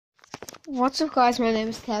What's up, guys? My name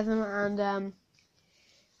is Kevin, and I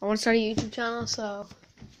want to start a YouTube channel. So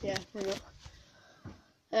yeah, I know.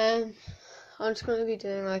 I'm just gonna be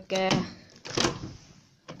doing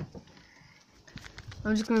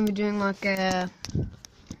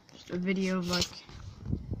just a video of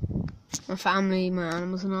my family, my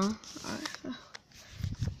animals, and all. Alright,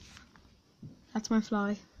 that's my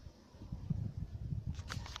fly.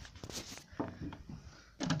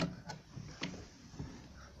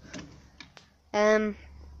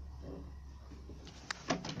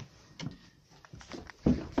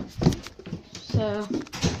 So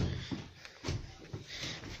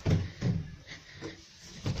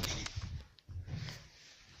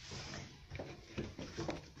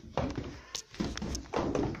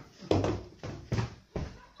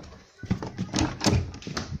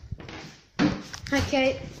hi,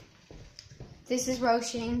 Kate. This is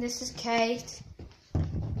Roisin. This is Kate.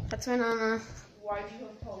 That's my nana. Why do you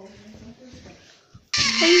have toes?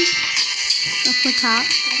 Hey, that's my cat.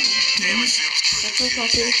 That's my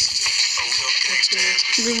puppy.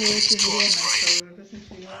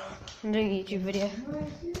 I'm doing a YouTube video.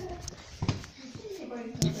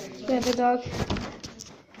 Yeah, the dog.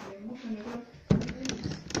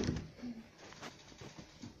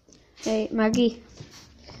 Hey, Maggie.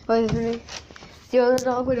 Oh, the other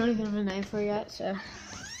dog we don't even have a name for yet, so.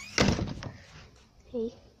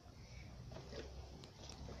 Hey.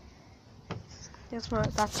 That's my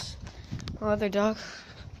other dog.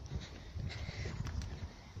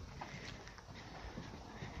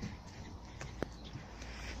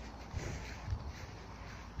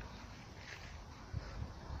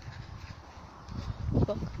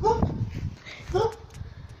 Look.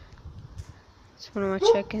 It's one of my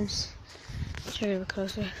chickens. Check it a bit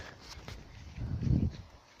closer.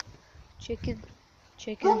 Chicken,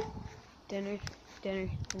 dinner, and dinner.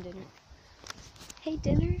 Hey,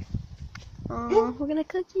 dinner. Aw, we're gonna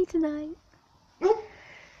cook you tonight. I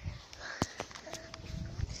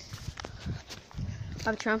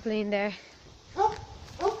have a trampoline there. So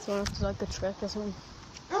I have to like a trick or something.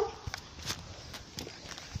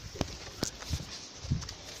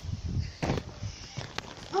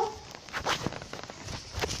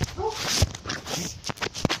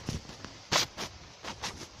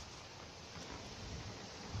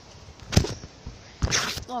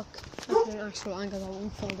 Look, that's an actual angle that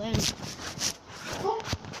won't fall down.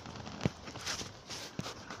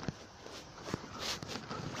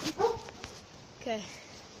 Okay.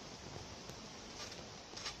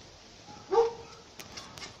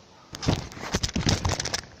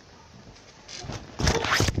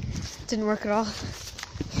 Didn't work at all.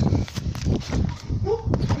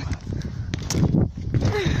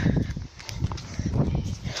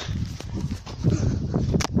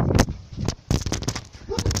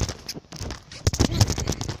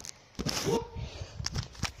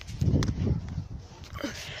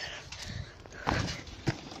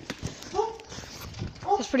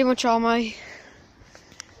 That's pretty much all my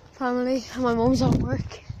family, and my mum's at work.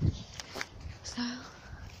 So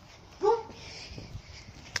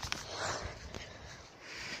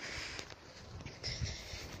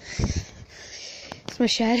it's my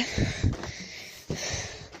shed.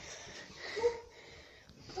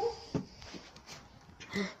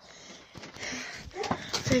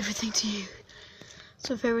 Favorite thing to use. It's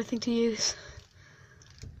my favorite thing to use.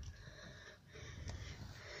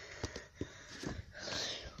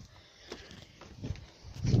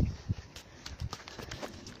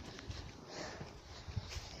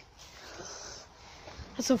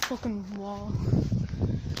 That's a fucking wall.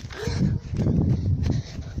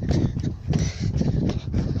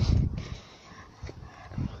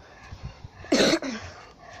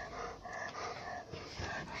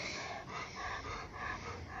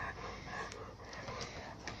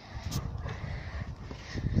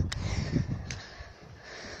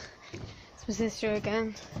 It's my sister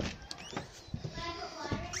again.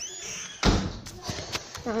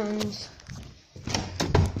 And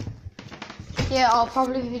yeah, I'll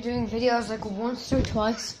probably be doing videos like once or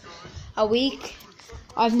twice a week.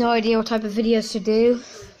 I have no idea what type of videos to do.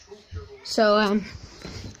 So,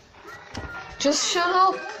 just shut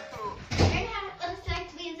up.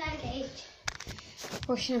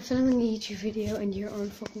 Watching I'm filming a YouTube video and you're on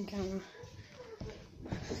fucking camera.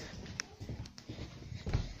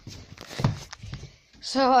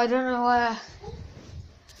 So I don't know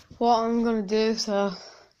what I'm gonna do, so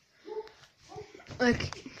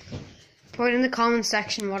like put in the comment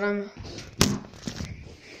section what I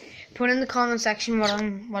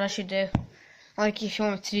should do. Like if you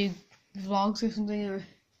want to do vlogs or something, or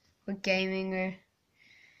with gaming or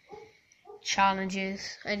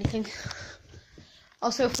challenges, anything.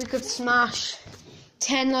 Also, if we could smash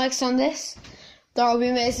 10 likes on this, that would be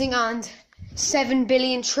amazing. And 7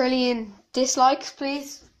 billion trillion dislikes,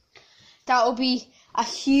 please. That would be a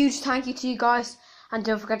huge thank you to you guys. And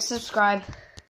don't forget to subscribe.